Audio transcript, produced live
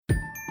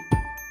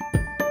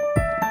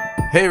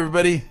Hey,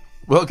 everybody.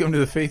 Welcome to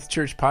the Faith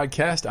Church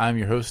Podcast. I'm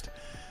your host,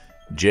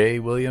 Jay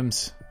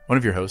Williams, one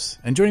of your hosts.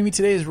 And joining me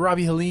today is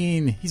Robbie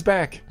Helene. He's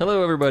back.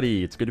 Hello,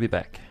 everybody. It's good to be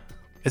back.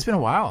 It's been a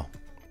while.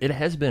 It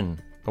has been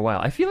a while.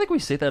 I feel like we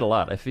say that a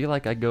lot. I feel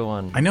like I go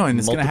on I know, and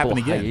it's going to happen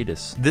again.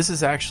 Hiatus. This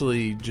is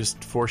actually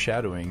just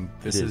foreshadowing.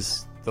 This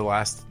is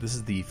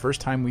the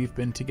first time we've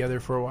been together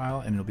for a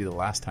while, and it'll be the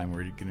last time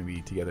we're going to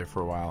be together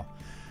for a while.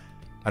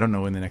 I don't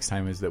know when the next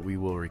time is that we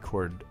will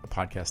record a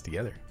podcast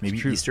together. Maybe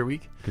Easter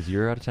week? Because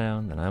you're out of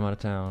town, then I'm out of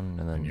town,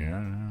 and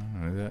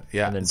then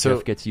And then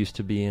Jeff gets used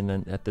to being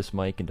at this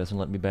mic and doesn't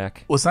let me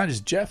back. Well, it's not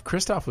just Jeff.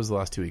 Christoph was the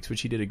last 2 weeks,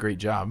 which he did a great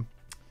job.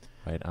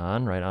 Right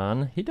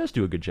on. He does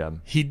do a good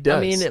job. He does.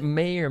 I mean, it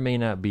may or may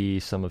not be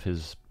some of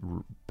his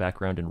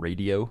background in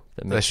radio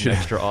that makes him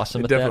extra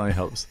awesome It definitely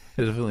helps.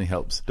 It definitely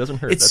helps. Doesn't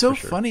hurt. It's so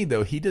funny,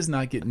 though. He does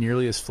not get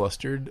nearly as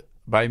flustered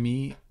by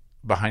me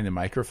behind the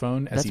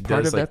microphone as he does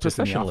part of like that just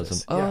professionalism.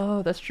 in the office.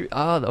 Oh, that's true.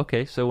 Oh,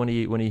 okay. So when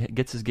he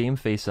gets his game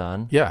face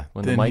on, when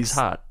the then mic's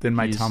hot, then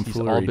my he's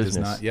tomfoolery all does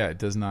business.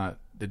 not.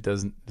 It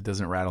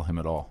doesn't rattle him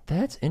at all.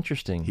 That's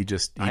interesting.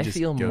 I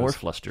feel goes. more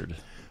flustered.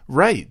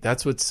 Right.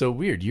 That's what's so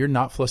weird. You're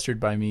not flustered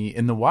by me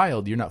in the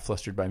wild. You're not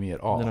flustered by me at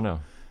all.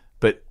 No.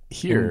 But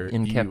here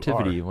in you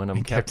captivity, are. when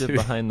I'm captive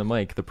behind the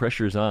mic, the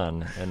pressure's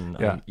on, and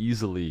I'm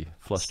easily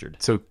flustered.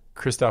 So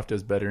Christoph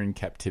does better in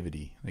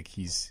captivity. Like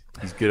he's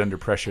good under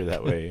pressure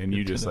that way, and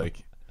you just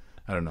like,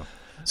 I don't know.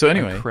 So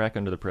anyway, I crack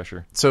under the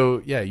pressure.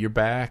 So yeah, you're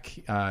back.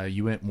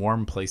 You went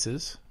warm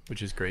places,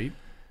 which is great.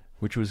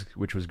 Which was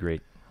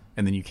great.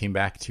 And then you came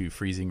back to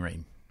freezing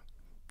rain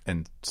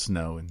and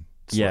snow and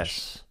slush.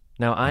 Yes.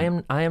 Now I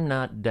am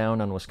not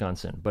down on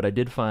Wisconsin, but I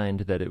did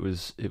find that it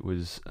was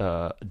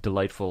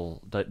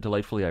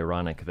delightfully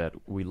ironic that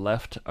we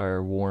left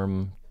our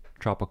warm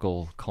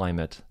tropical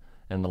climate,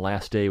 and the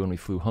last day when we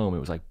flew home, it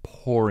was like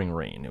pouring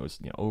rain. It was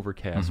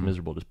overcast,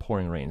 miserable, just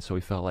pouring rain. So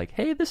we felt like,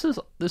 hey, this is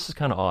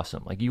kind of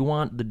awesome. Like you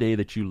want the day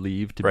that you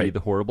leave to be the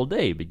horrible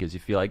day because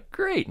you feel like,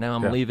 great, now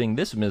I'm leaving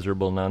this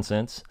miserable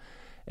nonsense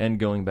and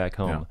going back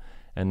home. Yeah.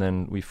 And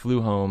then we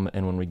flew home,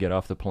 and when we get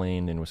off the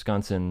plane in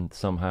Wisconsin,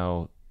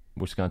 somehow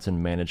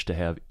Wisconsin managed to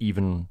have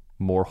even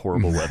more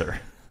horrible weather.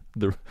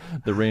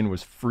 The rain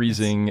was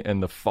freezing,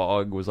 and the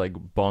fog was like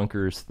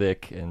bonkers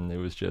thick, and it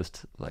was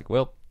just like,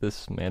 well,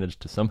 this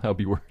managed to somehow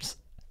be worse.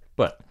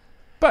 But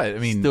I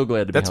mean, still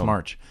glad to be that's home.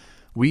 March.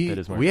 We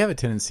have a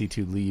tendency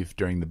to leave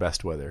during the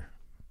best weather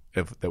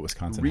that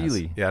Wisconsin has.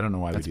 Really? Yeah, I don't know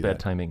why that's we do that.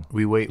 That's bad timing.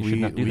 We wait.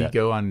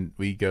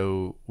 We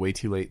go way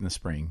too late in the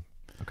spring.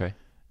 Okay.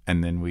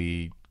 And then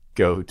we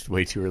go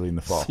way too early in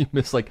the fall. So you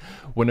miss like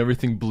when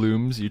everything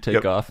blooms, you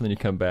take off and then you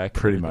come back.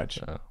 Pretty much.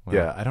 Wow.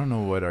 Yeah, I don't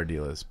know what our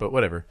deal is, but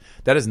whatever.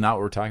 That is not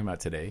what we're talking about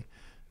today.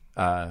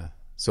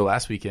 So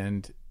last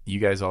weekend, you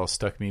guys all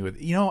stuck me with,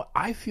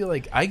 I feel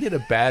like I get a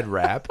bad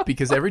rap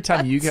because every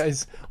time you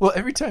guys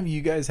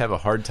have a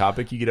hard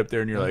topic, you get up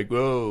there and you're like,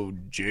 whoa,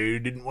 Jay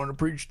didn't want to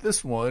preach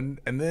this one.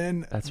 And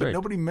then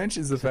nobody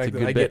mentions the fact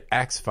that I get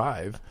Acts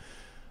 5.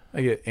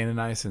 I get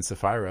Ananias and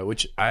Sapphira,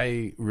 which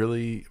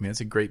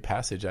it's a great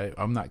passage.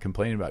 I'm not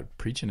complaining about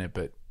preaching it,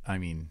 but I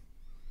mean,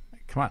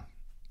 come on.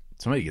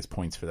 Somebody gets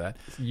points for that.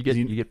 You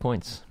get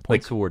points.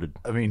 Points awarded.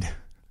 I mean,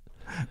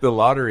 the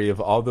lottery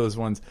of all those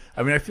ones.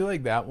 I mean, I feel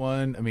like that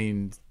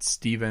one,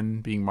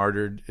 Stephen being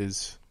martyred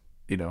is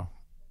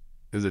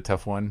a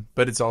tough one,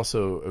 but it's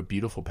also a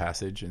beautiful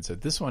passage. And so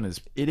this one is...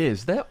 It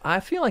is. I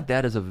feel like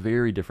that is a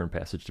very different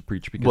passage to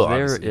preach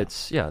because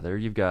there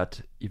you've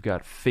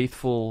got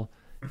faithful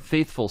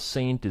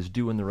saint is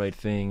doing the right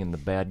thing and the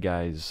bad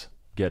guys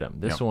get him.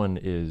 This one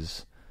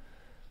is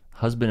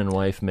husband and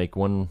wife make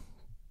one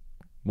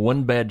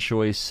bad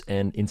choice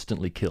and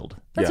instantly killed.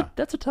 That's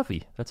a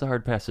toughie. That's a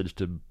hard passage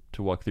to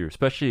walk through,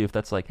 especially if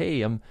that's like, hey,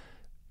 you're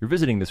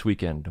visiting this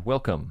weekend.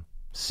 Welcome.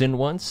 Sin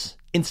once,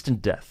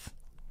 instant death.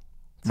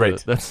 So right.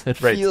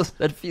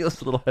 That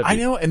feels a little heavy. I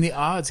know, and the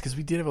odds, because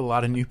we did have a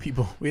lot of new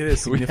people. We had a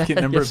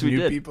significant number of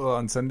new people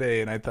on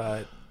Sunday, and I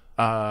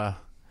thought,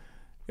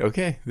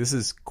 okay, this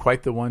is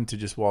quite the one to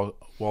just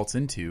waltz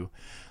into.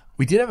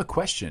 We did have a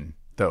question,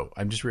 though.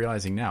 I'm just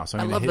realizing now. So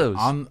I'm going to hit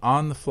those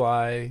on the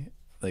fly,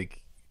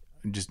 like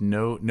just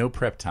no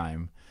prep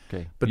time.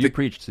 Okay, but you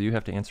preached, so you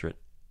have to answer it.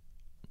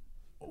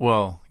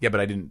 Well, yeah,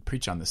 but I didn't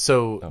preach on this.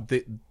 So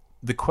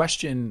the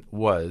question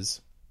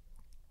was,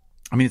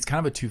 it's kind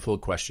of a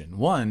twofold question.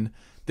 One,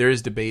 there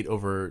is debate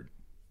over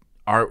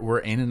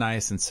were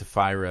Ananias and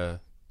Sapphira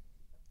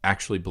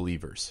actually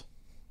believers?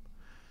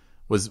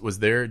 Was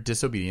their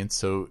disobedience?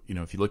 So,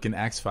 if you look in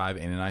Acts 5,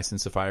 Ananias and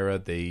Sapphira,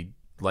 they,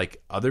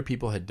 like other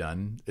people had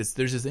done, there's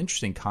this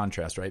interesting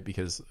contrast, right?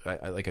 Because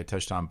I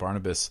touched on,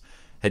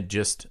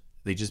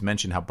 they just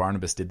mentioned how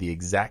Barnabas did the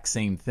exact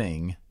same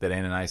thing that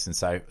Ananias and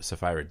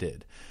Sapphira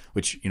did,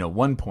 which,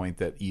 one point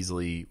that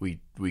easily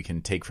we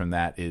can take from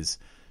that is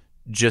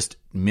just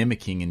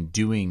mimicking and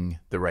doing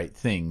the right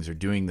things or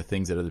doing the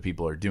things that other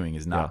people are doing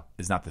is not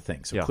the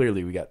thing. So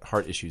clearly we got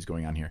heart issues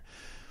going on here.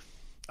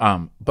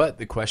 But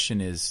the question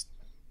is,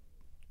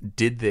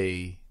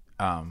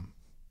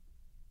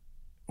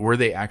 were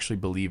they actually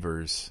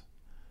believers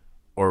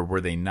or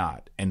were they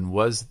not? And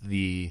was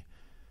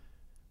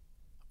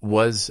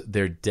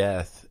their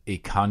death a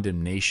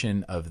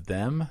condemnation of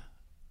them,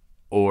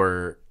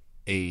 or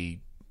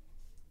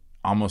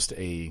almost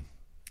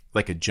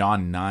like a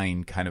John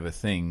 9 kind of a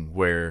thing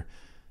where,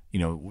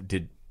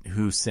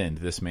 who sinned,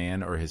 this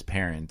man or his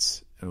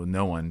parents?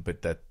 No one,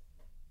 but that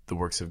the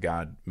works of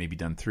God may be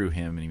done through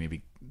him,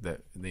 and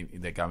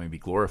that God may be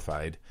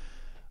glorified.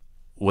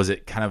 Was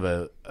it kind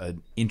of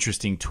an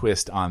interesting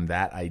twist on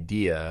that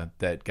idea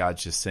that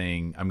God's just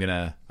saying, I'm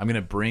gonna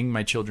bring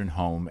my children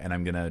home, and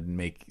I'm gonna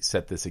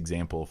set this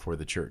example for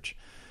the church?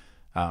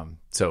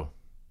 So,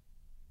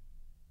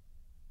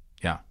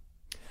 yeah,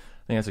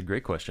 I think that's a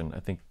great question. I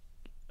think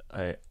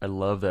I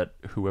love that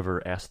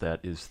whoever asked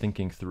that is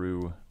thinking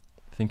through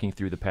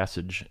the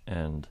passage,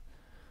 and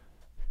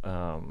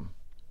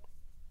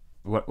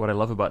what I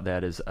love about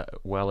that is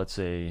while it's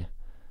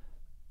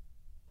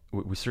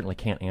we certainly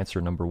can't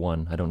answer number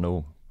one. I don't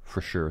know for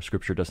sure.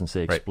 Scripture doesn't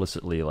say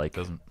explicitly, like,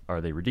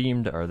 are they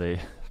redeemed? Are they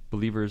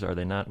believers? Are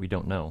they not? We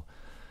don't know.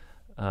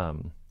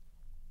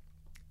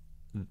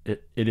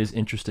 It is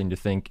interesting to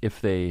think if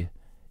they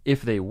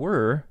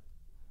were,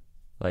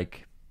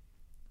 like,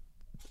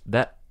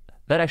 that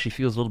actually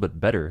feels a little bit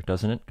better,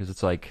 doesn't it? Because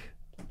it's like,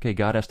 okay,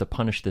 God has to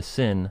punish this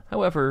sin.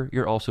 However,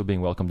 you're also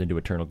being welcomed into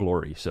eternal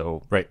glory.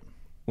 So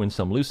win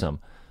some, lose some.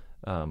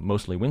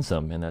 Mostly win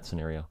some in that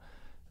scenario.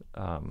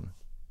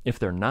 If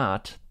they're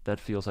not, that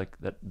feels like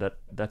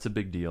that's a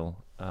big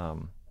deal.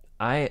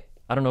 I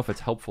don't know if it's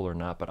helpful or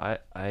not,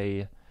 but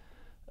I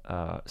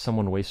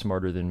someone way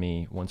smarter than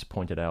me once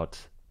pointed out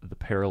the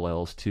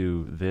parallels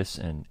to this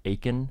and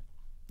Achan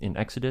in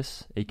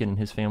Exodus, Achan and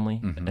his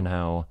family, and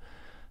how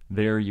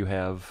there you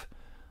have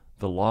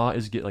the law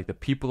is like the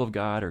people of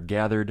God are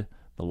gathered,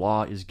 the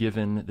law is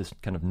given, this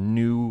kind of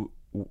new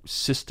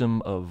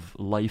system of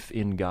life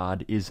in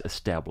God is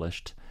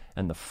established,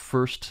 and the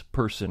first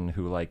person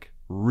who like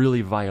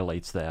really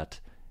violates that,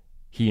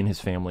 he and his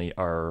family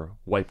are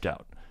wiped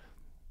out.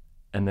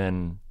 And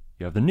then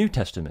you have the New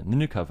Testament, the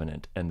New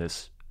Covenant, and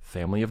this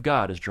family of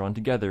God is drawn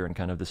together, and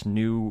kind of this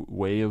new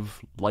way of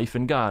life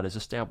in God is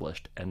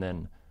established. And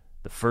then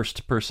the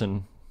first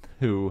person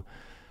who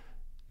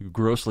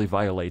grossly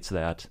violates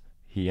that,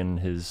 he and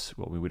his,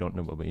 well, we don't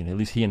know, but at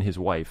least he and his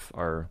wife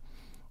are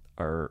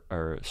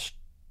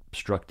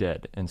struck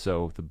dead. And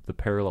so the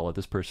parallel that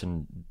this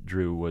person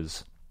drew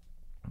was,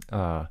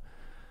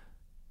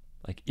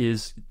 like,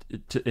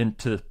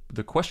 to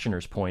the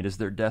questioner's point, is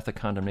their death a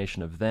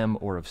condemnation of them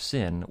or of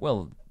sin?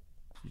 Well,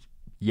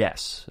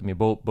 yes. I mean,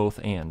 both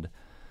and.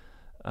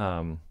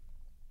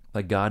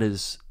 Like, God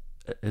has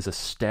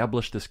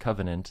established this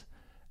covenant,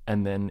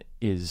 and then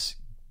is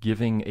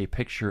giving a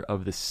picture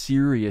of the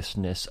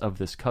seriousness of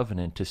this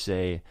covenant to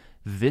say,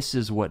 this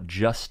is what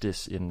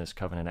justice in this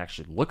covenant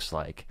actually looks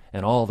like,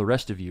 and all the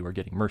rest of you are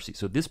getting mercy.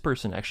 So this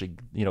person actually,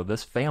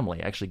 this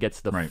family actually gets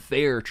the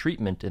fair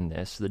treatment in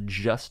this, the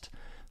just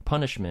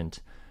punishment,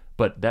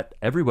 but that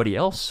everybody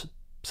else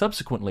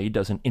subsequently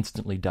doesn't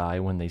instantly die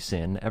when they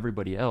sin.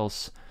 Everybody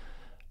else,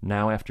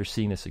 now after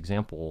seeing this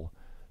example,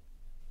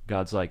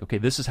 God's like, okay,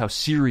 this is how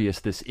serious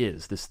this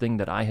is, this thing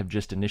that I have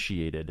just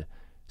initiated.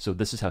 So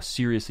this is how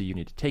seriously you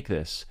need to take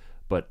this,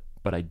 but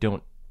I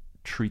don't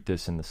treat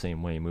this in the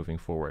same way moving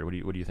forward.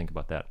 What do you think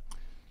about that?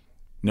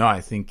 No, I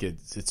think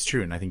it's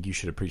true, and I think you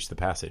should have preached the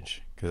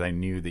passage, because I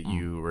knew that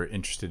you were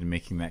interested in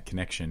making that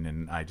connection,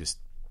 and I just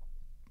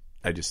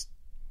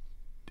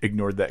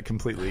ignored that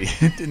completely.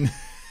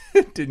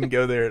 It didn't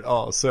go there at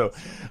all. So,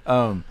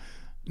 no,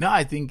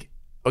 I think,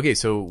 okay,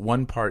 so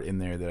one part in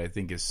there that I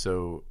think is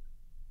so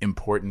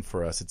important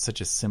for us, it's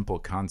such a simple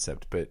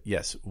concept, but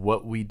yes,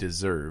 what we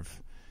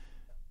deserve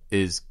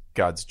is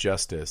God's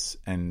justice.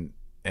 And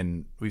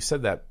we've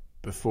said that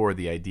before,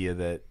 the idea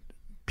that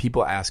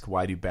people ask,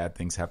 why do bad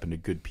things happen to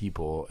good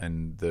people?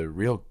 And the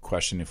real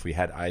question, if we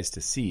had eyes to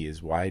see,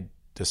 is why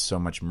does so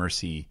much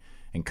mercy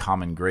and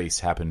common grace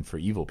happen for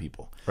evil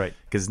people? Right.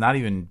 Because it's not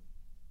even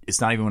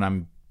when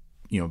I'm,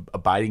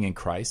 abiding in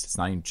Christ. It's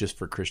not even just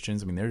for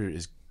Christians. I mean, there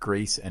is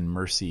grace and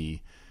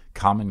mercy,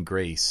 common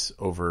grace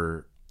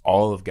over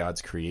all of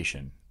God's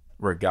creation,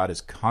 where God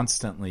is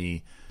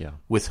constantly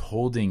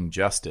withholding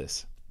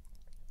justice.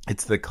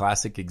 It's the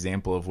classic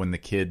example of when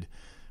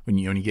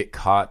you get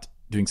caught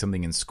doing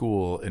something in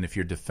school, and if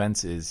your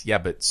defense is,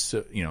 but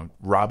so,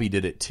 Robbie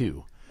did it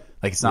too.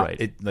 Like, it's not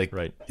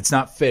it's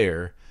not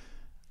fair.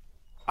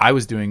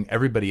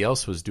 Everybody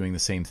else was doing the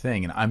same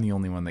thing, and I'm the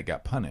only one that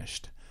got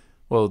punished.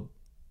 Well,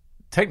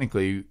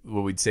 technically,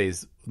 what we'd say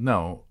is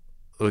no.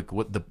 Like,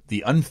 what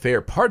the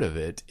unfair part of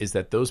it is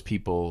that those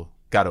people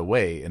got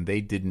away, and they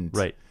didn't.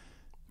 Right.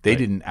 They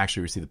didn't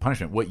actually receive the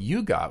punishment. What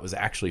you got was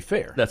actually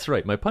fair. That's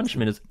right. My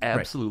punishment is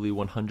absolutely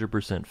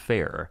 100%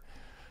 fair.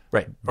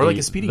 Right. Or like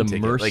a speeding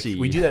ticket. Mercy. Like,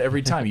 we do that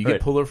every time. You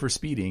get pulled over for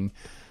speeding,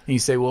 and you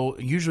say, well,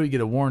 usually you get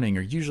a warning,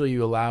 or usually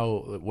you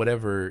allow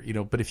whatever,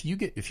 but if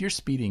you're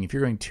speeding, if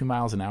you're going 2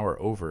 miles an hour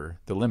over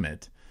the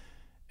limit,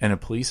 and a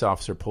police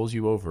officer pulls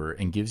you over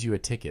and gives you a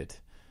ticket,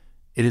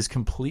 it is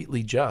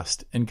completely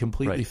just and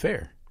completely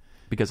fair.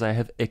 because I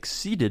have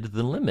exceeded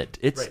the limit.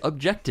 It's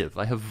objective.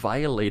 I have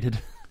violated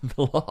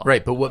the law.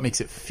 Right, but what makes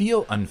it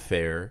feel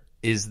unfair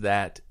is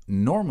that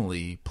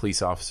normally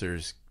police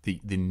officers,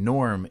 the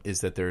norm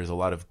is that there is a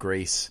lot of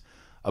grace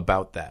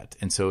about that.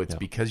 And so it's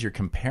because you're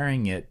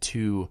comparing it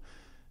to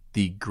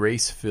the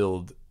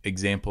grace-filled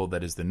example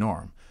that is the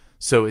norm.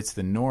 So it's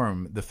the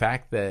norm, the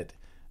fact that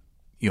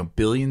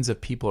billions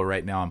of people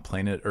right now on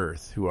planet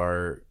Earth who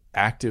are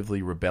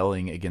actively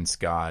rebelling against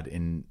God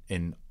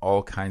in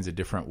all kinds of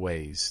different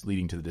ways,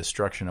 leading to the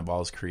destruction of all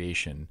his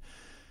creation,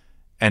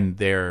 and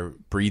they're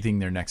breathing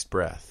their next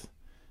breath,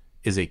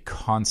 is a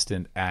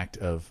constant act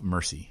of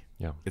mercy.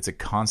 Yeah. It's a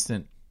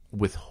constant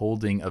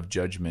withholding of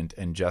judgment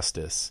and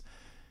justice.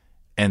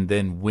 And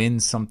then when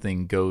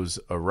something goes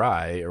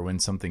awry, or when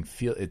something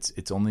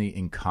it's only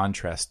in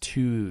contrast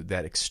to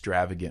that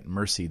extravagant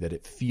mercy that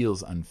it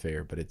feels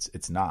unfair, but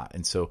it's not.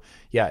 And so,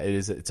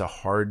 it's a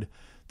hard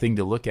thing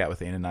to look at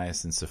with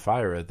Ananias and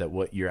Sapphira, that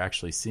what you're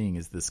actually seeing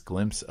is this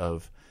glimpse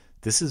of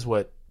this is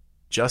what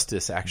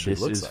justice actually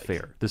looks like. This is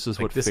fair. This is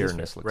what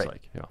fairness looks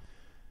like. Yeah.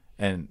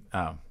 And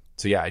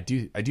I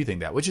do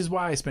think that, which is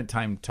why I spent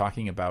time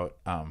talking about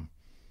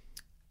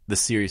the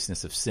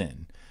seriousness of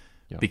sin.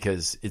 Yeah.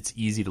 Because it's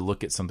easy to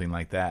look at something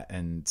like that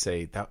and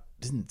say, that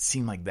didn't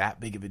seem like that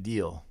big of a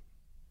deal.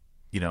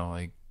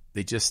 Like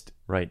they just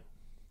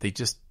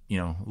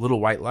little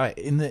white lie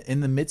in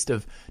the midst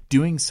of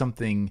doing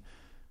something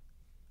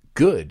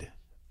good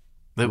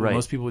that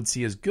most people would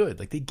see as good.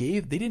 Like they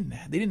didn't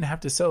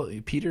have to sell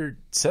it. Peter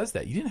says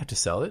that you didn't have to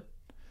sell it.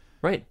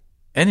 Right.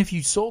 And if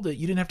you sold it,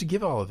 you didn't have to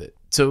give all of it.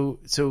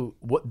 So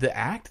what the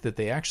act that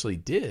they actually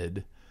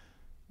did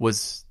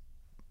was,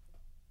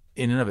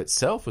 in and of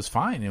itself, was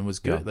fine and was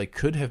good. Yeah. Like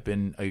could have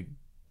been a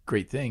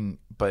great thing,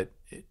 but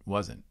it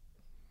wasn't,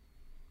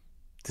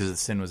 because the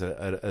sin was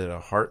at a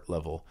heart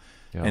level.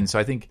 Yeah. And so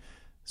I think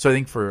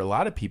for a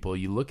lot of people,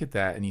 you look at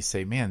that and you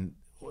say, man,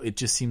 it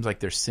just seems like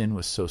their sin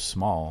was so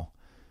small.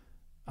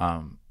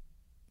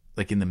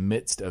 Like in the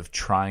midst of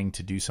trying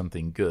to do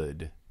something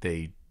good,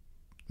 they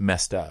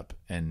messed up,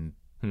 and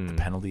the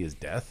penalty is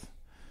death.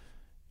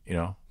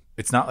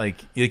 It's not like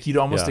you'd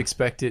almost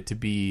expect it to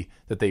be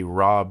that they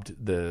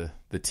robbed the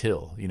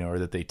till, or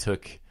that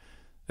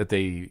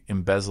they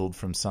embezzled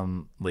from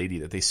some lady,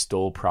 that they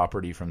stole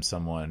property from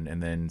someone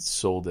and then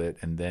sold it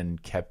and then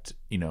kept,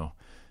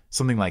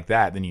 something like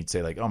that. Then you'd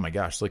say like, oh my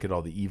gosh, look at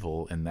all the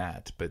evil in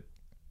that. But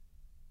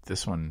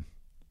this one,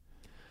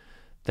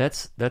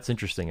 that's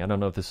interesting. I don't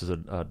know if this is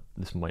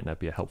this might not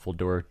be a helpful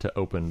door to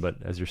open, but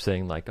as you're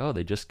saying, like, oh,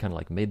 they just kind of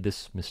like made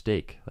this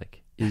mistake.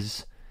 Like,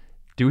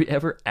 do we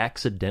ever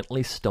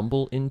accidentally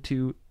stumble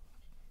into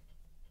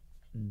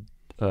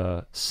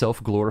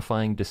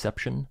self-glorifying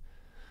deception?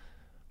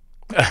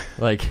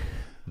 Like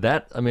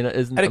that? I mean,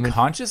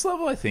 conscious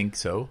level, I think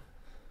so.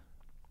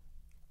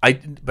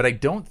 But I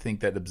don't think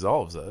that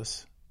absolves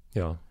us.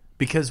 Yeah,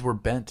 because we're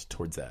bent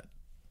towards that.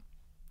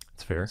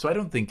 It's fair. So I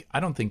don't think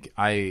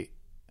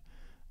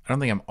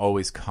I'm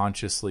always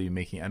consciously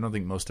making. I don't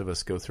think most of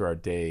us go through our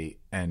day,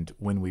 and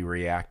when we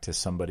react to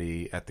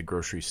somebody at the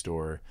grocery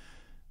store,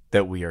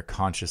 that we are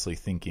consciously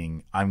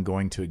thinking, I'm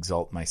going to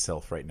exalt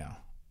myself right now.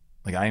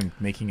 Like I am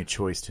making a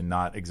choice to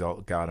not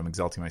exalt God. I'm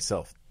exalting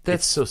myself.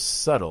 That's so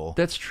subtle.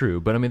 That's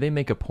true. But I mean, they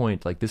make a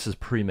point, like this is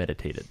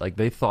premeditated. Like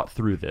they thought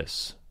through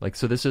this. Like,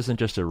 so this isn't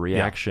just a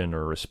reaction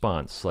or a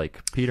response.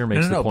 Like Peter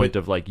makes the point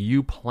of like,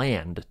 you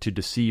planned to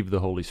deceive the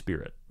Holy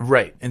Spirit.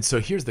 Right. And so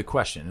here's the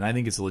question. And I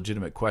think it's a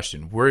legitimate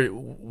question.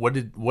 What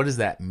does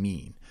that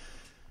mean?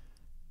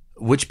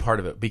 Which part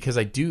of it? Because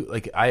I do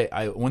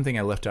I one thing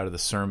I left out of the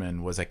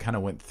sermon was I kind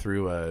of went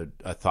through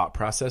a thought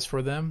process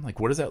for them. Like,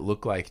 what does that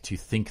look like to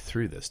think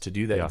through this, to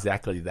do that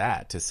exactly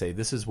that, to say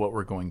this is what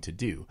we're going to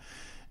do.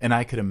 And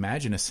I could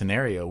imagine a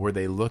scenario where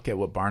they look at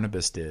what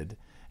Barnabas did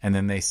and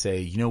then they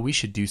say, we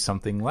should do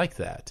something like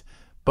that.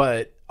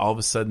 But all of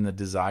a sudden the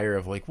desire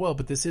of like, well,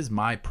 but this is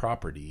my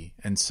property.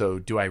 And so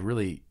do I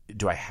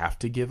have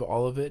to give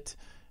all of it?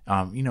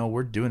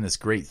 We're doing this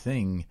great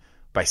thing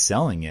by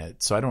selling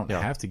it, so I don't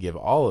have to give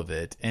all of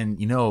it. And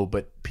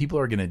but people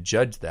are going to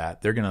judge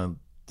that. They're going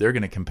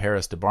to compare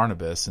us to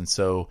Barnabas, and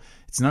so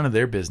it's none of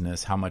their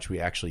business how much we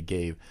actually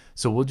gave.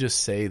 So we'll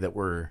just say that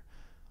we're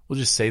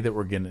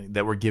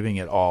giving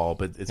it all,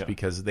 but it's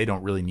because they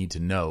don't really need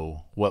to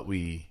know what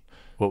we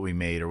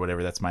made or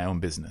whatever. That's my own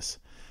business.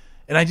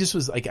 And I just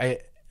was like, I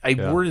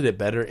worded it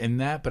better in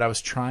that, but I was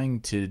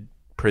trying to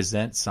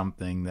present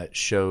something that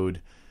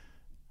showed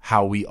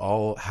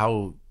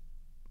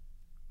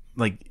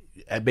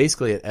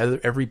basically at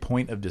every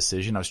point of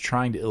decision, I was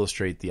trying to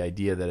illustrate the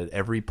idea that at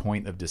every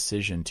point of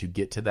decision to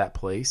get to that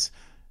place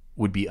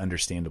would be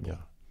understandable.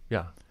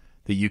 Yeah.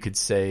 That you could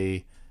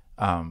say,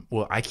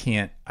 well, I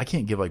can't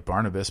give like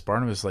Barnabas.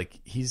 Barnabas, like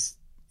he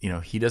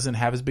doesn't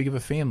have as big of a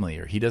family,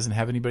 or he doesn't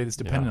have anybody that's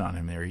dependent on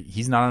him, or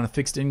he's not on a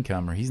fixed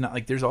income, or he's not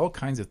like, there's all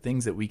kinds of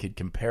things that we could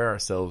compare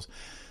ourselves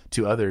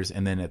to others.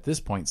 And then at this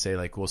point say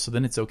like, well, so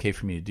then it's okay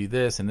for me to do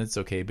this and it's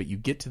okay. But you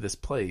get to this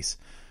place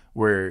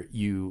where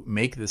you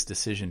make this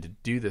decision to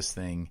do this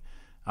thing.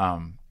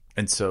 And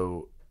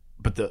so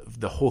but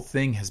the whole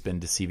thing has been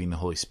deceiving the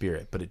Holy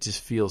Spirit, but it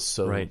just feels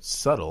so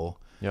subtle.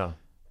 Yeah.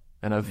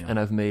 And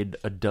I've made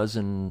a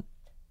dozen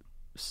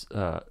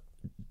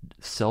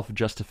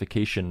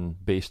self-justification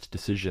based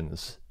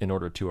decisions in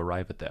order to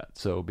arrive at that.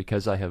 So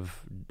because I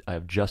have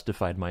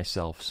justified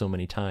myself so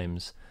many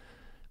times,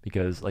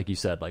 because like you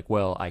said, like,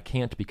 well, I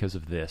can't because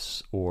of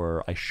this,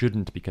 or I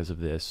shouldn't because of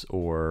this,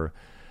 or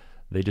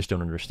they just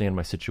don't understand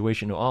my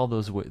situation. All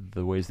those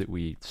the ways that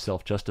we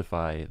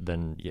self-justify,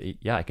 then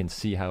yeah, I can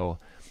see how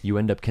you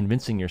end up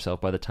convincing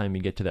yourself by the time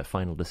you get to that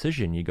final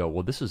decision. You go,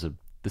 well, this is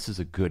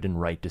a good and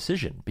right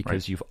decision,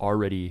 because you've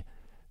already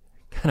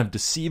kind of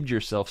deceived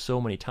yourself so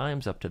many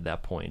times up to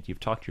that point. You've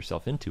talked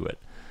yourself into it.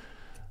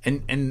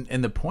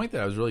 And the point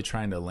that I was really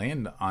trying to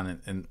land on it,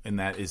 and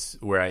that is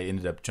where I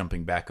ended up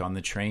jumping back on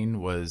the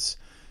train, was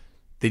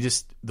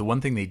the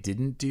one thing they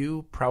didn't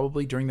do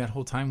probably during that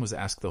whole time was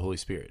ask the Holy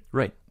Spirit.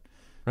 Right.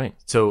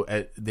 So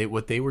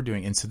what they were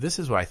doing, and so this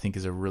is what I think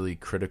is a really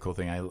critical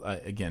thing.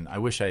 I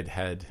wish I'd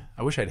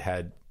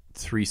had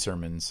 3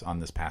 sermons on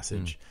this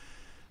passage.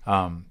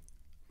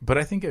 But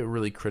I think a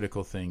really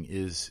critical thing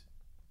is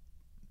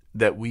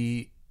that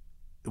we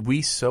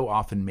so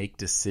often make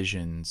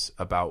decisions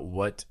about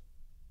what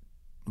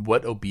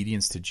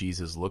obedience to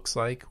Jesus looks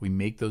like. We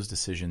make those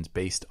decisions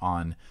based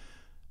on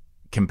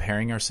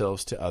comparing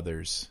ourselves to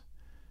others,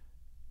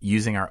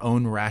 using our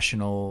own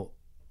rational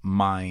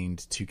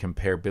mind to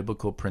compare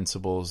biblical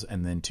principles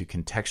and then to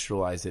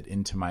contextualize it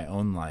into my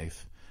own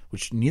life,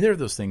 which neither of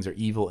those things are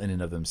evil in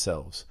and of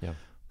themselves. Yeah.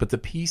 But the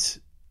piece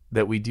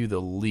that we do the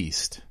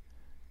least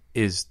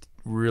is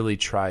really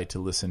try to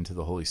listen to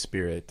the Holy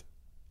Spirit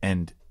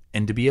and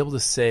to be able to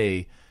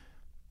say,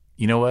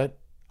 you know what,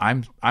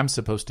 I'm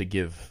supposed to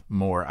give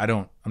more.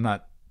 I'm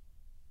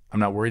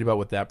not worried about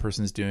what that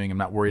person's doing. I'm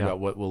not worried about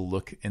what will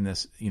look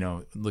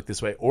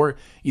this way. Or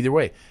either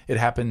way, it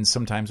happens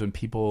sometimes when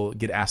people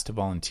get asked to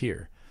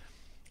volunteer.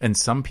 And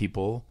some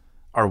people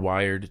are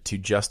wired to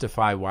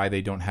justify why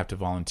they don't have to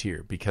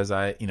volunteer, because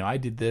I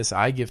did this,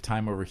 I give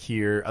time over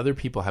here. Other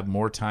people have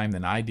more time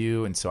than I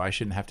do, and so I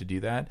shouldn't have to do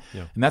that.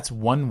 Yeah. And that's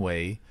one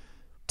way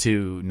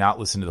to not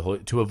listen to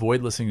to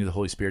avoid listening to the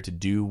Holy Spirit, to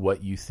do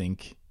what you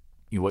think,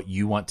 what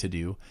you want to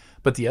do.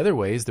 But the other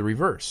way is the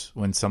reverse.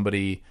 When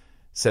somebody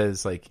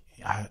says, like,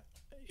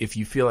 if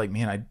you feel like,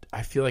 man,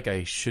 I feel like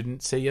I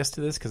shouldn't say yes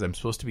to this because I'm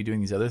supposed to be doing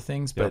these other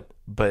things, but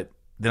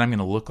then I'm going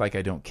to look like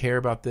I don't care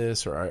about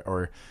this,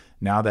 or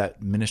now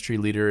that ministry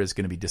leader is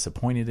going to be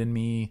disappointed in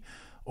me,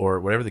 or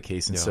whatever the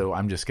case. And so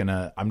I'm just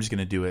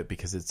gonna do it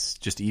because it's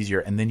just easier.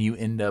 And then you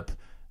end up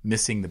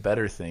missing the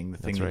better thing, the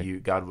thing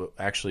that God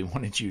actually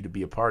wanted you to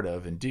be a part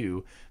of and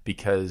do,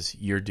 because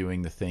you're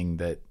doing the thing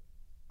that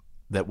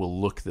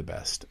will look the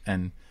best.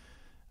 And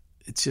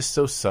it's just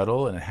so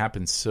subtle, and it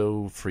happens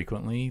so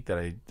frequently that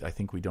I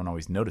think we don't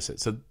always notice it.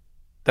 So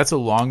that's a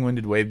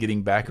long-winded way of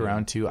getting back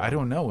around to, I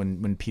don't know,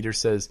 when Peter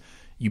says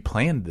you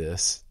planned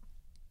this,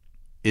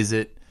 is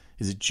it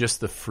just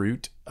the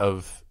fruit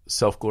of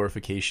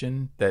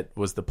self-glorification that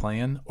was the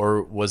plan,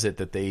 or was it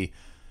that they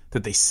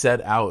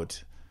set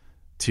out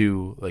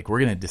to, like, we're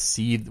going to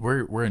deceive,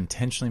 we're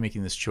intentionally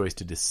making this choice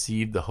to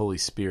deceive the Holy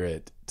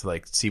Spirit to,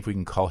 like, see if we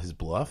can call his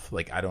bluff?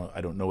 Like, I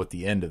don't know what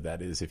the end of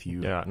that is. If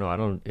you I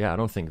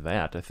don't think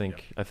that. I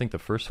think the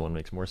first one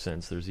makes more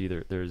sense. There's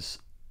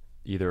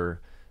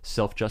either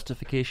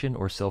self-justification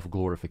or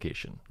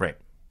self-glorification. Right.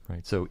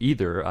 So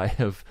either I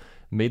have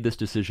made this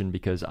decision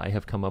because I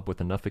have come up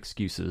with enough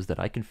excuses that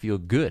I can feel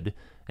good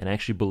and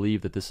actually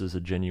believe that this is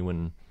a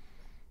genuine,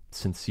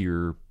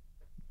 sincere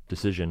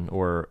decision,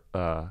 or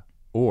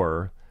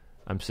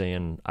I'm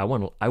saying I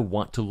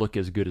want to look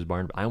as good as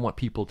Barnabas. I want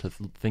people to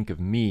think of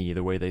me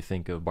the way they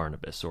think of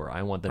Barnabas, or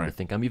I want them to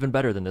think I'm even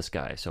better than this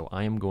guy. So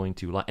I am going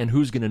to lie. And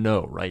who's going to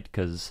know, right?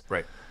 Because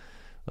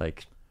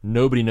like,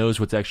 nobody knows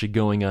what's actually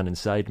going on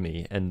inside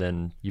me. And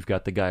then you've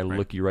got the guy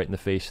look you right in the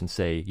face and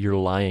say, you're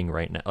lying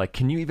right now. Like,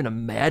 can you even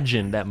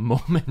imagine that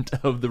moment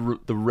of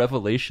the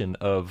revelation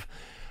of,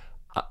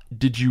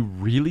 did you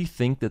really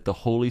think that the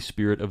Holy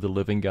Spirit of the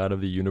living God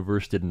of the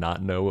universe did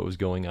not know what was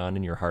going on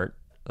in your heart?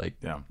 Like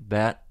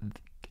that.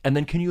 And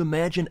then can you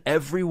imagine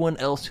everyone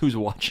else who's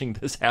watching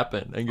this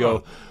happen and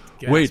go,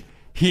 wait,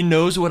 he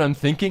knows what I'm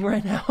thinking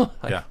right now?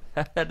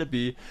 That had to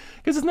be,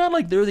 because it's not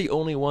like they're the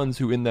only ones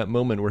who in that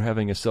moment were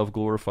having a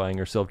self-glorifying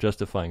or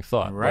self-justifying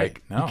thought. Right.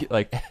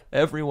 Like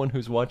everyone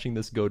who's watching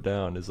this go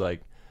down is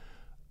like,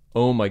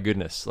 oh my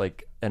goodness.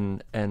 Like,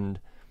 and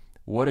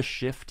what a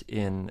shift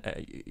in,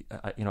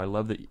 I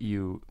love that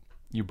you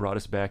brought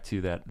us back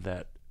to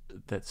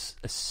that's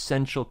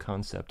essential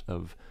concept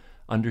of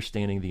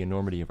understanding the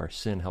enormity of our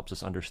sin helps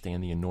us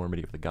understand the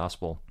enormity of the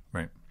gospel.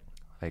 Right.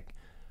 Like,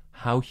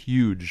 how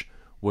huge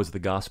was the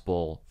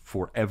gospel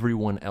for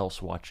everyone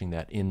else watching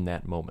that in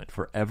that moment,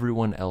 for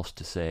everyone else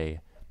to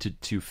say,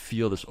 to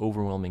feel this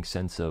overwhelming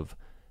sense of,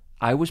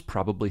 I was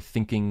probably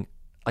thinking,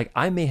 like,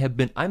 I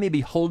may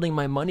be holding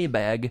my money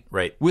bag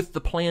with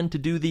the plan to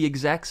do the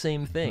exact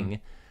same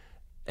thing,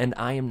 and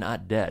I am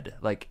not dead.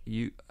 Like,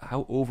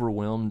 how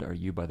overwhelmed are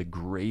you by the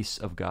grace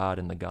of God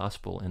and the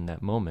gospel in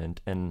that moment?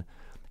 And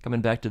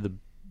coming back to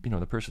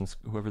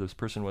whoever this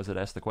person was that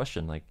asked the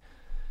question, like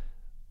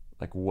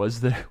was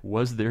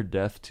their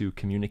death to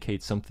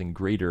communicate something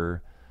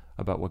greater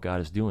about what God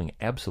is doing?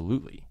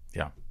 Absolutely.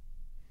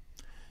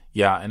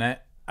 Yeah, and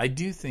I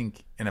do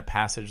think in a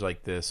passage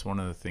like this, one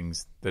of the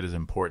things that is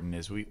important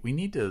is we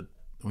need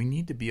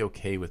to be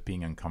okay with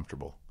being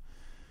uncomfortable.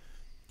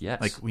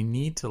 Yes. Like we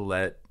need to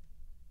let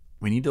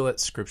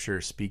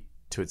Scripture speak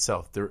to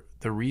itself.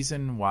 The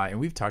reason why, and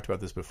we've talked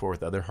about this before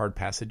with other hard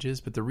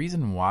passages, but the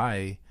reason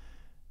why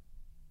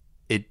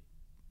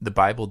the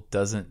Bible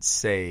doesn't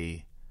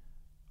say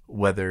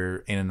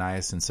whether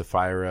Ananias and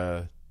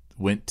Sapphira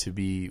went to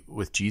be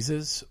with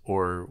Jesus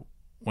or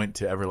went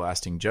to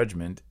everlasting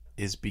judgment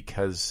is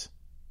because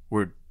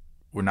we're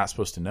not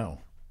supposed to know.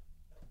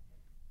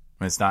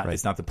 I mean, it's not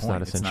the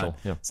point. It's not essential.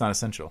 It's not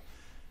essential.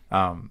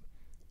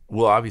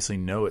 We'll obviously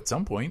know at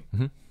some point,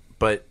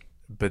 but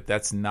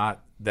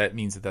that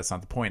means that that's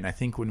not the point. And I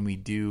think when we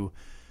do,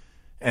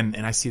 and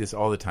I see this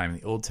all the time in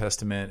the Old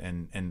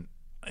Testament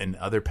and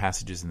other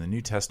passages in the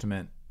New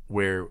Testament,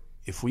 where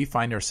if we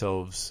find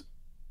ourselves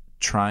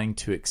trying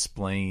to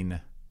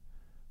explain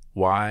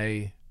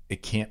why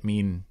it can't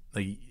mean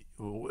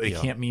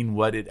can't mean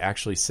what it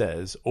actually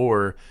says,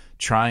 or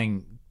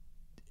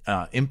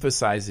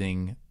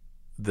emphasizing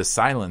the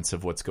silence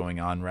of what's going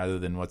on rather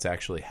than what's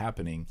actually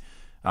happening,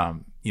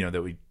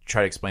 that we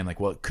try to explain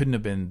like, well, it couldn't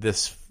have been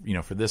this,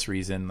 for this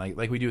reason,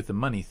 like we do with the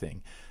money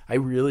thing. I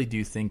really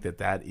do think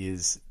that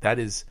is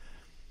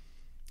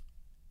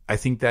I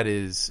think that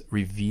is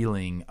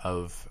revealing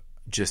of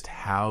just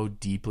how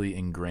deeply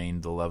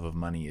ingrained the love of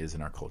money is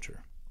in our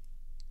culture.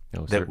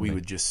 No, that certainly. We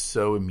would just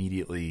so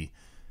immediately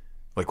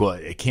like, well,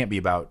 it can't be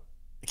about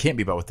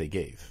what they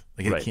gave.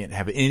 Like it can't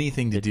have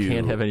anything to do. It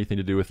can't have anything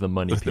to do with the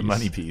money piece. The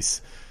money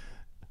piece,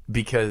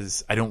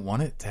 because I don't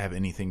want it to have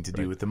anything to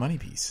do with the money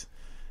piece.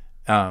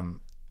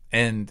 And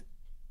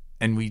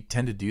we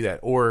tend to do that.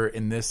 Or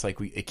in this,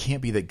 like it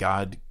can't be that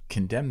God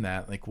condemned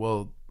that. Like,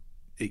 well,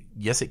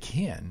 yes, it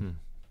can.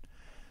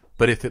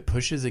 But if it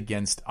pushes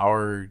against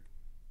our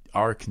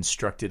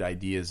constructed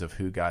ideas of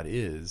who God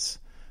is,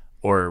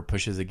 or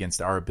pushes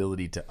against our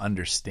ability to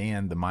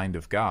understand the mind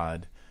of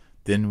God,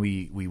 then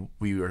we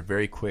are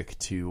very quick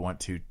to want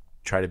to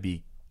try to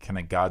be kind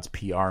of God's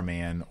PR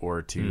man,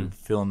 or to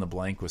fill in the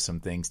blank with some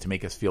things to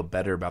make us feel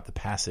better about the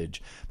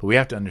passage. But we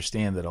have to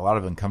understand that a lot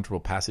of uncomfortable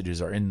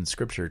passages are in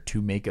Scripture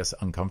to make us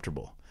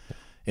uncomfortable.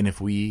 And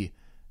if we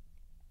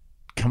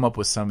come up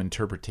with some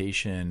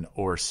interpretation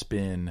or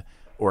spin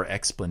or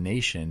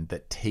explanation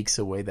that takes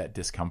away that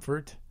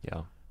discomfort,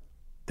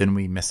 then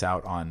we miss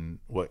out on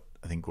what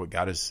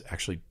God is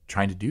actually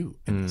trying to do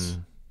in this,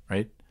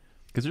 right?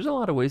 Because there's a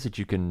lot of ways that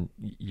you can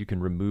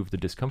remove the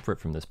discomfort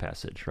from this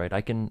passage, right?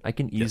 I can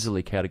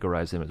easily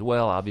categorize them as,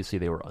 well, obviously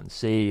they were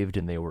unsaved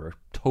and they were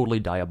totally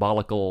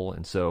diabolical,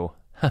 and so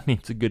I mean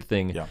it's a good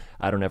thing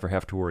I don't ever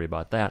have to worry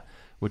about that,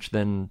 which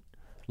then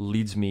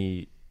leads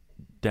me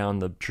down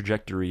the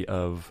trajectory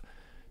of,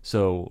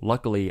 so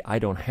luckily I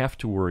don't have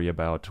to worry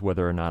about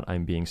whether or not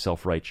I'm being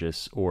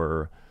self-righteous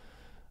or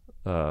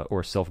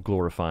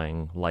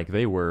self-glorifying like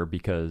they were,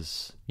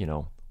 because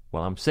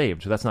well, I'm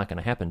saved, so that's not going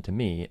to happen to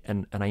me,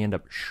 and I end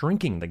up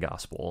shrinking the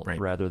gospel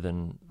rather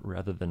than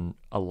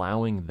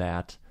allowing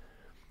that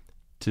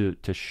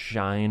to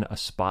shine a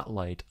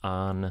spotlight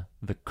on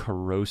the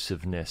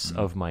corrosiveness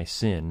of my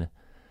sin,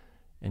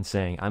 and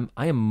saying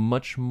I am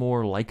much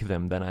more like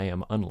them than I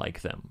am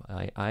unlike them.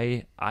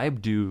 I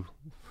do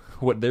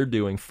what they're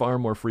doing far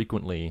more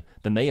frequently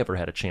than they ever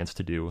had a chance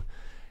to do,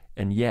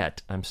 and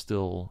yet I'm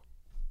still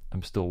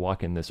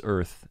walking this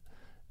earth.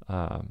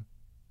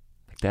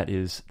 That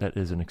is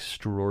an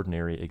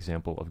extraordinary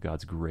example of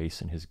God's grace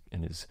and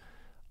his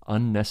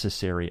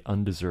unnecessary,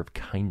 undeserved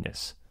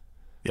kindness.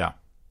 Yeah,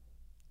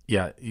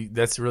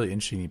 that's really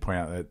interesting. You point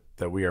out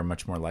that we are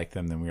much more like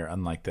them than we are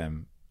unlike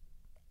them.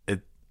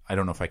 I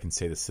don't know if I can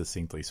say this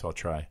succinctly, so I'll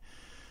try.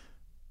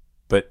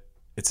 But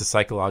it's a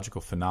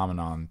psychological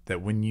phenomenon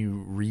that when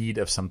you read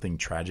of something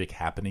tragic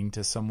happening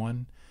to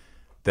someone,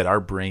 that our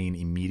brain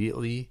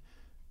immediately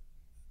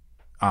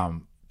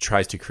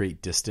tries to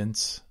create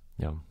distance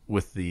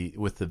with the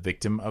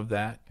victim of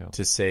that,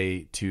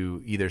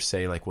 to either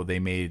say like, well, they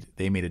made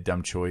a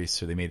dumb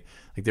choice, or they made,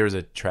 like, there was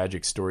a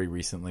tragic story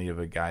recently of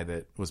a guy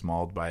that was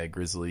mauled by a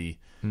grizzly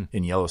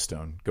in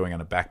Yellowstone going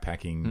on a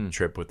backpacking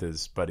trip with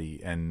his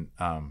buddy, and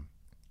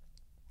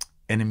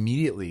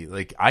immediately,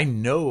 like, I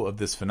know of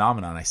this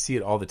phenomenon, I see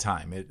it all the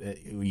time.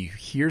 You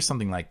hear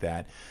something like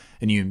that,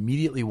 and you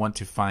immediately want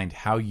to find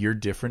how you're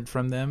different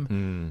from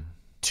them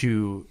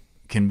to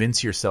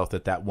convince yourself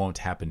that won't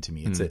happen to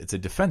me. It's a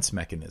defense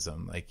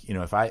mechanism. Like,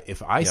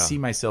 if I see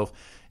myself,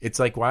 it's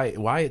like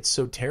why it's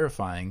so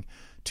terrifying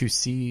to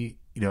see,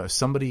 if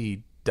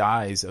somebody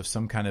dies of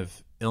some kind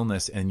of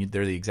illness and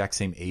they're the exact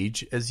same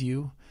age as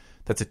you,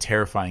 that's a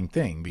terrifying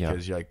thing,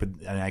 because you're like,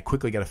 and I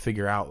quickly got to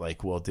figure out,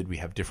 like, well, did we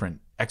have different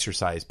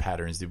exercise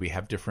patterns? Did we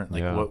have different,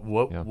 like,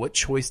 what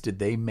choice did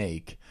they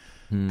make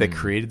that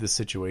created the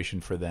situation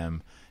for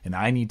them? And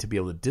I need to be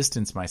able to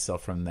distance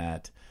myself from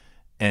that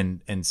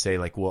and say,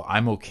 like, well,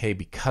 I'm okay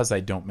because I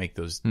don't make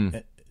those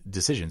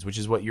decisions, which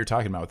is what you're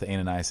talking about with the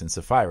Ananias and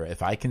Sapphira.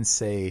 If I can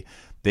say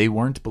they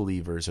weren't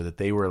believers, or that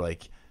they were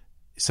like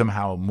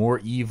somehow more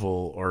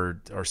evil,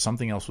 or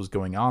something else was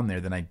going on there,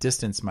 then I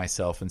distance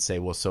myself and say,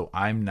 well, so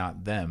I'm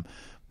not them.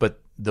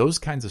 But those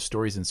kinds of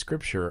stories in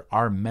Scripture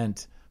are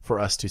meant for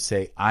us to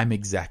say, I'm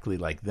exactly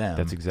like them.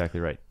 That's exactly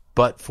right.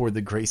 But for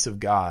the grace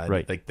of God,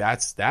 right. like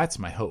that's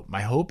my hope.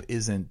 My hope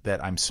isn't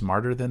that I'm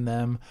smarter than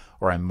them,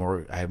 or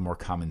I have more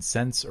common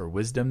sense or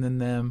wisdom than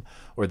them,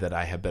 or that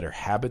I have better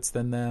habits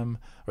than them,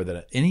 or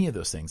that any of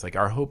those things. Like,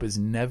 our hope is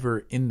never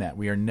in that.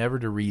 We are never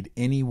to read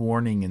any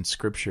warning in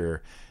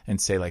Scripture and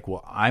say, like,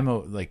 well,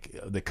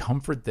 the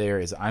comfort there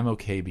is I'm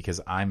okay because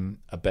I'm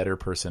a better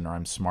person, or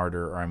I'm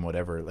smarter, or I'm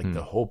whatever. Like,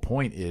 the whole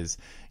point is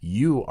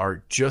you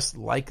are just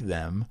like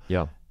them.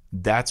 Yeah.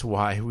 That's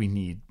why we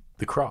need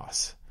the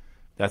cross.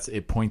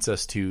 It points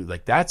us to,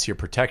 like, that's your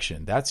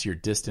protection, that's your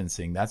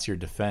distancing, that's your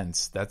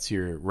defense, that's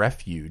your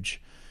refuge,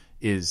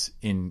 is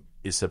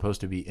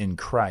supposed to be in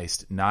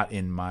Christ, not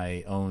in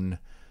my own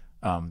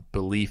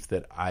belief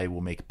that I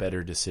will make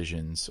better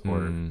decisions.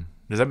 Or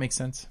does that make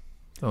sense?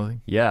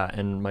 Yeah,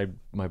 and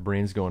my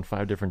brain's going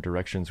 5 different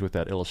directions with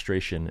that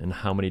illustration, and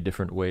how many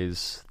different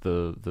ways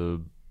the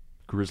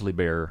grizzly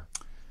bear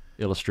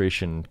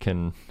illustration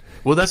can.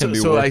 Well, that's can what, be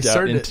so I worked out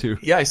started. Into,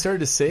 I started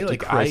to say,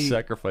 like, Christ's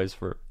sacrifice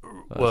for.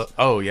 Well,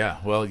 oh yeah,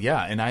 well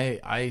yeah, and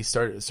I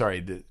started.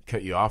 Sorry to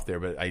cut you off there,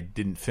 but I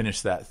didn't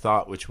finish that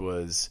thought, which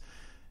was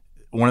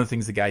one of the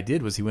things the guy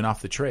did was he went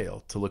off the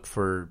trail to look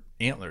for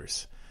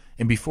antlers,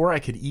 and before I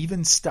could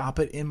even stop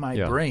it in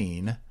my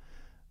brain,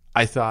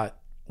 I thought,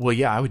 well,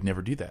 yeah, I would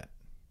never do that.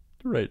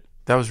 Right.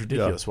 That was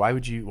ridiculous. Yeah. Why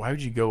would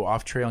you go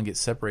off trail and get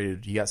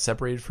separated? He got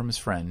separated from his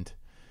friend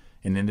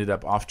and ended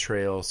up off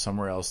trail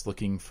somewhere else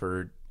looking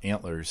for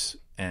antlers,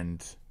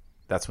 and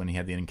that's when he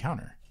had the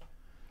encounter.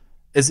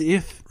 As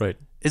if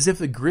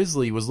the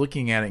grizzly was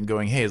looking at it and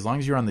going, hey, as long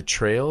as you're on the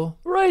trail,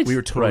 we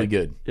were totally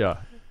good. Yeah.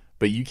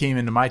 But you came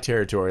into my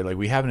territory, like,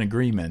 we have an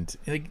agreement.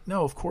 Like,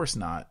 no, of course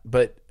not.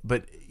 But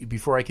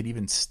before I could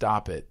even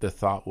stop it, the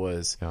thought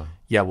was,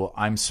 well,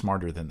 I'm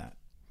smarter than that.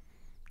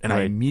 And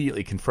I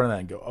immediately confronted that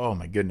and go, oh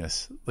my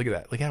goodness, look at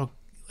that. Look how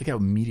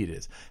immediate it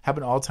is.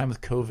 Happened all the time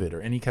with COVID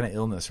or any kind of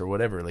illness or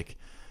whatever. Like,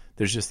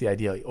 there's just the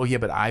idea, like, oh yeah,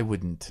 but I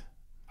wouldn't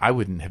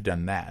have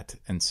done that.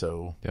 And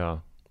so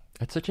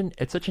It's such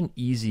an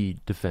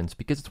easy defense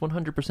because it's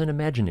 100%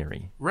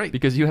 imaginary. Right.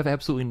 Because you have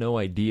absolutely no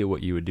idea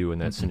what you would do in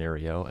that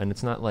scenario. And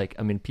it's not like,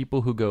 I mean,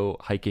 people who go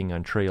hiking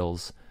on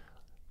trails,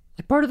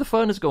 like, part of the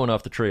fun is going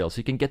off the trail so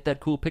you can get that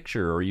cool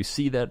picture, or you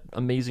see that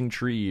amazing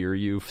tree, or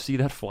you see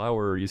that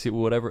flower, or you see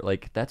whatever.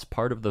 Like, that's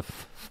part of the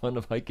fun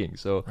of hiking.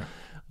 So,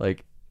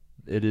 like,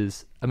 it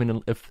is, I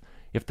mean,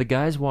 if the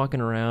guy's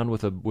walking around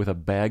with a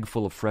bag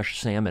full of fresh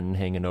salmon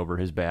hanging over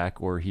his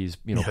back, or he's,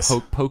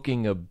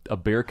 poking a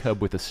bear cub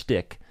with a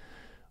stick,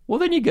 well,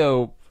 then you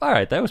go, all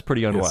right, that was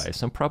pretty unwise.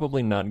 Yes. I'm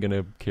probably not going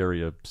to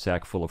carry a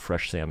sack full of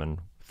fresh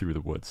salmon through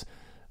the woods,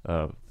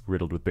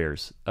 riddled with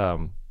bears.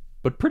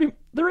 But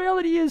the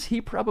reality is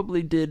he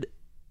probably did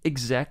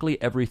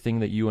exactly everything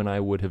that you and I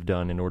would have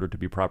done in order to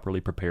be properly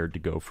prepared to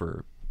go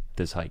for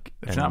this hike.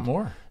 If not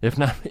more. If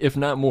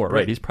not more,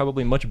 right. He's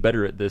probably much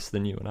better at this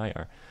than you and I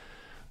are.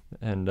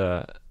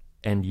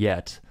 And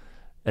yet,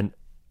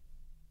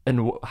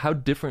 how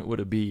different would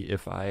it be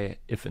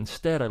if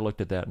instead I looked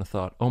at that and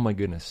thought, oh my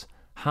goodness,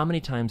 how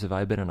many times have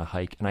I been on a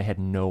hike and I had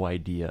no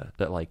idea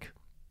that, like,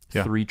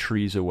 3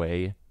 trees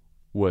away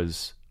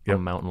was a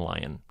mountain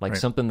lion, like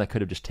something that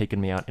could have just taken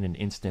me out in an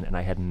instant, and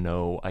I had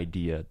no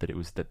idea that it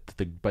was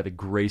that by the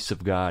grace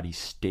of God he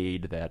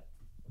stayed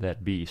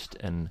that beast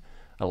and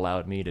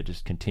allowed me to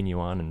just continue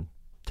on and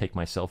take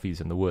my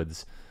selfies in the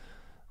woods.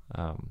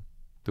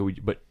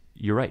 But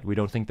you're right, we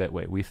don't think that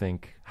way. We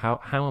think, how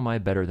am I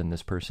better than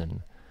this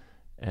person?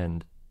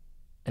 And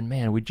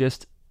man, we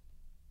just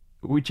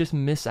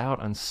miss out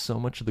on so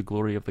much of the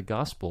glory of the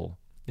gospel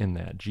in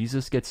that.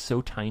 Jesus gets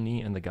so tiny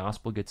and the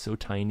gospel gets so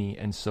tiny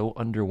and so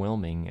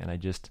underwhelming, and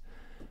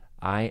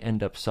I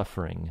end up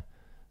suffering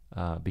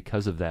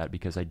because of that,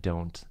 because I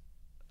don't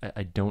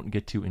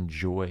get to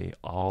enjoy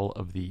all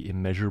of the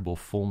immeasurable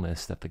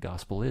fullness that the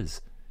gospel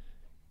is.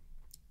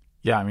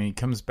 Yeah, I mean, it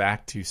comes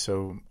back to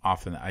so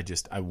often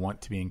I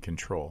want to be in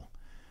control.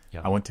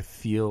 Yeah. I want to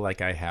feel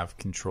like I have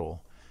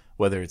control,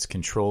 whether it's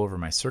control over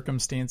my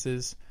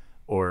circumstances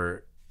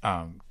or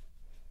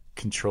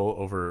control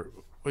over.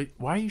 Wait,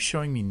 why are you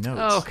showing me notes?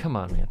 Oh, come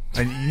on, man!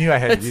 You knew I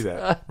had to do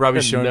that.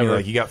 Robbie's showing me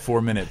like you got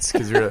 4 minutes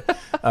because you're.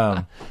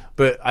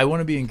 But I want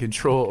to be in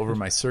control over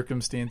my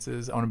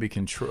circumstances. I want to be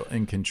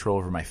in control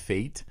over my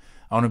fate.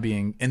 I want to be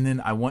and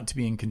then I want to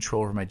be in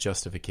control over my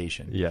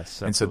justification.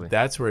 Yes, absolutely. And so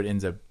that's where it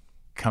ends up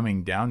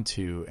coming down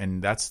to,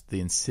 and that's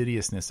the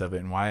insidiousness of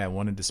it, and why I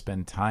wanted to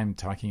spend time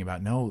talking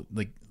about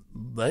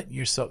let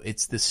yourself.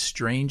 It's this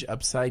strange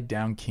upside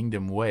down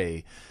kingdom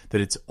way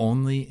that it's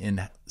only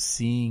in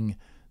seeing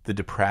the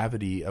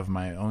depravity of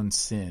my own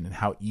sin and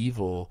how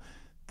evil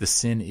the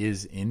sin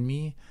is in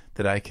me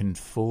that I can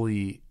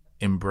fully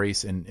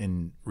embrace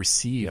and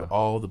receive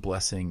all the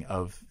blessing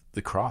of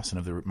the cross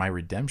and of my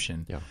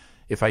redemption. Yeah.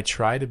 if I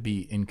try to be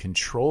in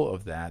control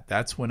of that,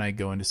 that's when I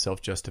go into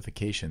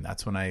self-justification.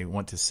 That's when I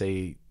want to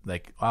say,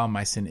 like, oh,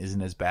 my sin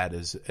isn't as bad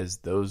as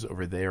those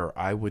over there, or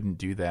I wouldn't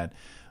do that.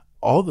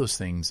 All those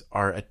things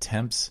are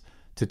attempts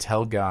to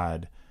tell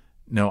God,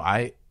 no,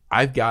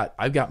 I've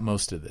got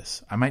most of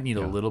this. I might need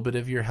a little bit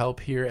of your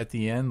help here at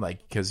the end,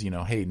 like, because,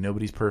 hey,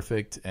 nobody's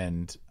perfect,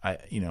 and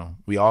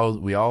we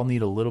all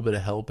need a little bit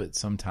of help at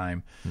some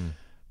time.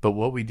 But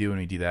what we do when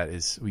we do that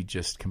is we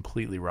just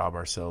completely rob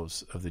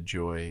ourselves of the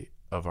joy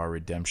of our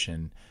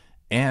redemption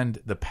and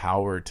the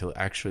power to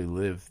actually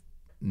live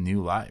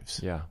new lives.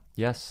 Yeah.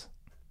 Yes.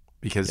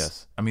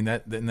 Because I mean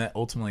that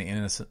ultimately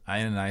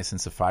Ananias and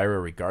Sapphira,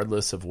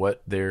 regardless of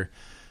what their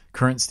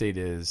current state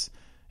is,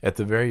 at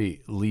the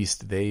very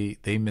least they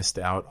missed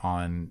out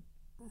on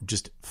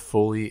just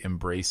fully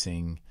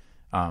embracing.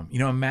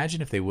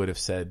 Imagine if they would have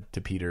said to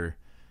Peter,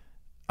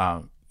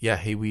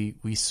 hey,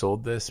 we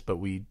sold this, but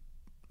we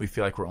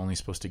feel like we're only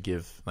supposed to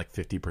give like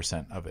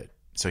 50% of it.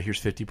 So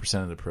here's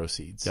 50% of the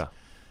proceeds. Yeah.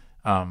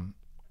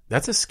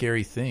 That's a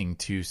scary thing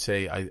to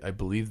say. I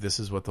believe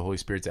this is what the Holy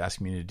Spirit's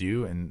asking me to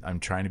do, and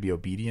I'm trying to be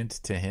obedient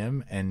to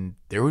him. And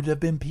there would have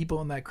been people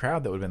in that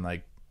crowd that would have been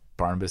like,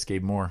 Barnabas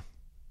gave more.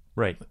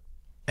 Right.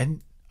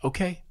 And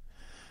okay.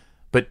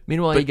 But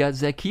meanwhile, you got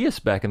Zacchaeus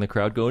back in the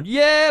crowd going,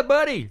 yeah,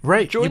 buddy.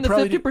 Right. Join the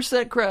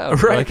 50%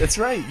 crowd. Right. That's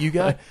right.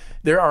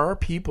 There are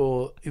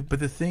people, but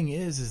the thing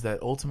is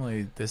that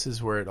ultimately this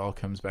is where it all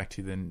comes back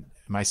to then,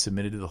 am I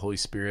submitted to the Holy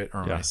Spirit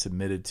or am I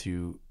submitted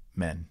to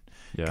men?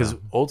 Because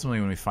ultimately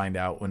when we find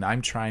out, when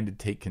I'm trying to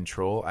take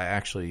control, I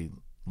actually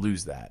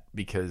lose that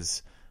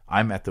because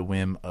I'm at the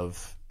whim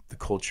of the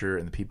culture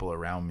and the people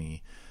around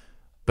me.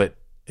 But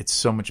it's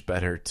so much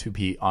better to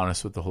be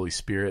honest with the Holy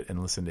Spirit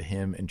and listen to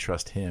him and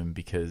trust him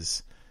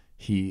because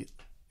he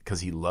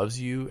loves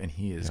you and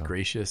he is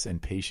gracious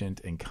and patient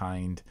and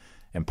kind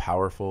and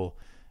powerful,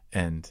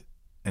 and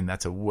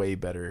that's a way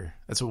better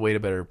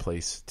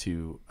place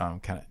to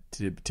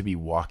to be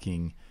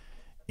walking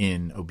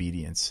in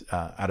obedience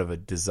out of a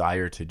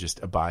desire to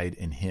just abide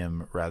in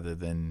him rather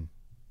than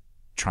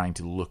trying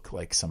to look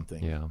like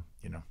something. Yeah.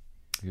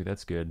 Dude,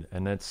 that's good.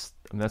 And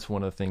that's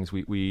one of the things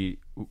we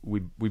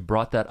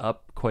brought that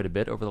up quite a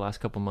bit over the last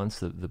couple of months,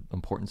 the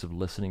importance of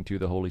listening to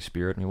the Holy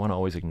Spirit. And we want to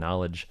always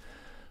acknowledge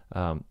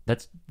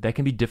that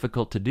can be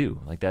difficult to do.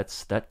 Like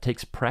that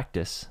takes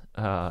practice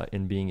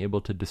in being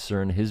able to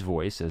discern his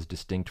voice as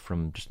distinct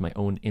from just my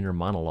own inner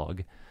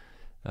monologue,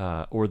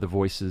 or the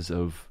voices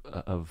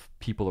of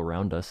people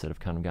around us that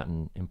have kind of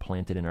gotten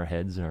implanted in our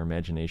heads and our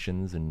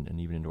imaginations and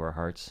even into our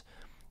hearts.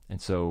 And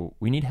so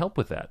we need help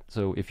with that.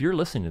 So if you're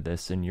listening to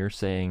this and you're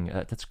saying,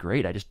 that's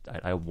great,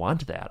 I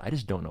want that, I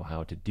just don't know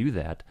how to do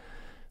that,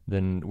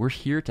 then we're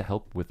here to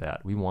help with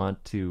that. We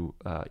want to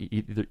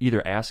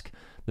either ask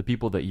the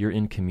people that you're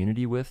in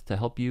community with to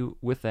help you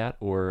with that,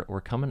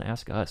 or come and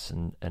ask us,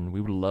 and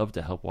we would love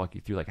to help walk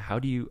you through, like, how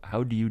do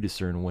you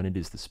discern when it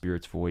is the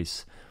Spirit's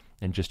voice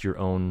and just your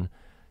own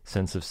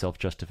sense of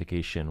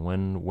self-justification?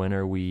 When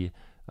are we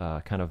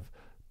kind of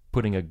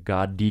putting a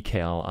God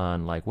decal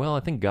on, like, well, I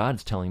think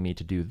God's telling me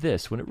to do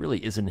this, when it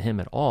really isn't him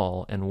at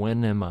all? And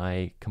when am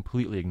I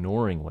completely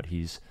ignoring what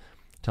he's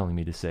telling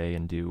me to say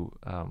and do?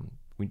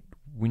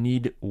 We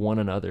need one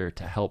another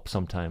to help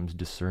sometimes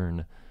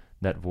discern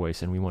that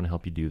voice, and we want to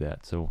help you do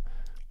that. So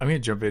I'm going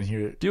to jump in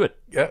here. Do it.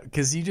 Yeah,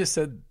 because you just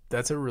said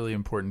that's a really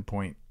important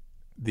point,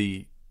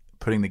 the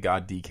putting the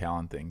God decal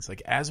on things.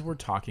 Like, as we're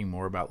talking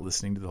more about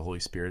listening to the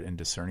Holy Spirit and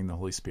discerning the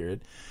Holy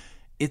Spirit,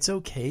 it's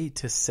okay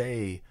to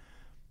say,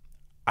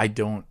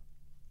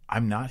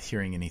 I'm not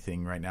hearing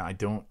anything right now. I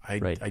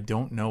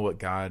don't know what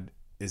God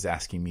is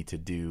asking me to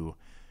do.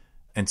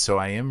 And so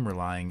I am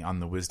relying on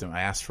the wisdom.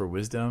 I asked for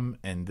wisdom,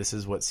 and this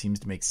is what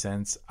seems to make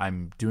sense.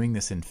 I'm doing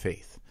this in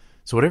faith.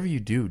 So whatever you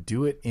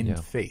do it in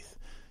faith.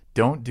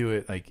 Don't do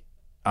it like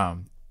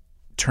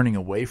turning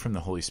away from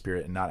the Holy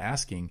Spirit and not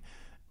asking.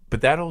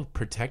 But that'll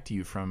protect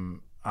you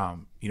from,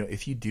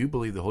 if you do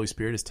believe the Holy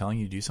Spirit is telling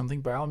you to do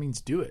something, by all means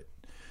do it.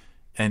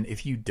 And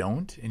if you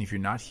don't, and if you're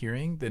not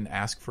hearing, then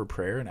ask for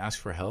prayer and ask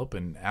for help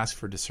and ask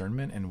for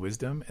discernment and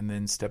wisdom, and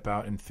then step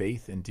out in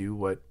faith and do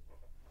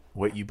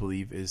what you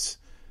believe is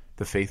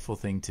the faithful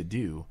thing to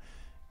do.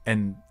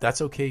 And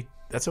that's okay.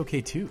 That's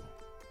okay too.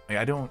 Like,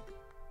 I don't,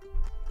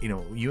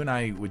 you and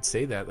I would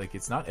say that, like,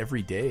 it's not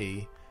every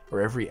day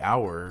or every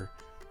hour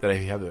that I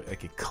have a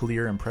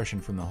clear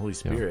impression from the Holy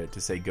Spirit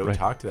to say, go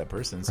talk to that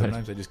person.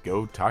 Sometimes I just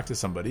go talk to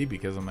somebody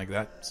because I'm like,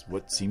 that's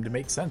what seemed to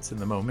make sense in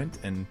the moment,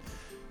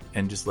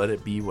 and just let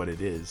it be what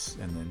it is,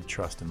 and then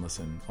trust and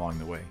listen along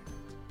the way.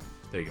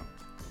 There you go.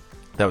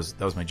 That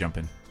was my jump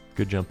in.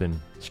 Good jump in.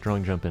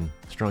 Strong jump in.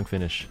 Strong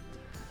finish.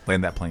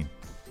 Land that plane.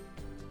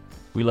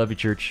 We love you,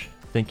 church.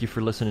 Thank you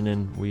for listening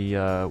in. We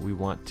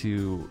want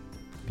to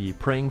be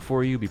praying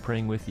for you, be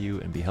praying with you,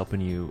 and be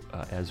helping you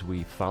as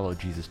we follow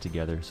Jesus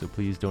together. So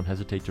please don't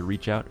hesitate to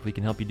reach out if we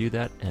can help you do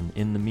that. And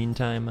in the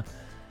meantime,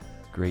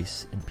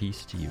 grace and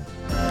peace to you.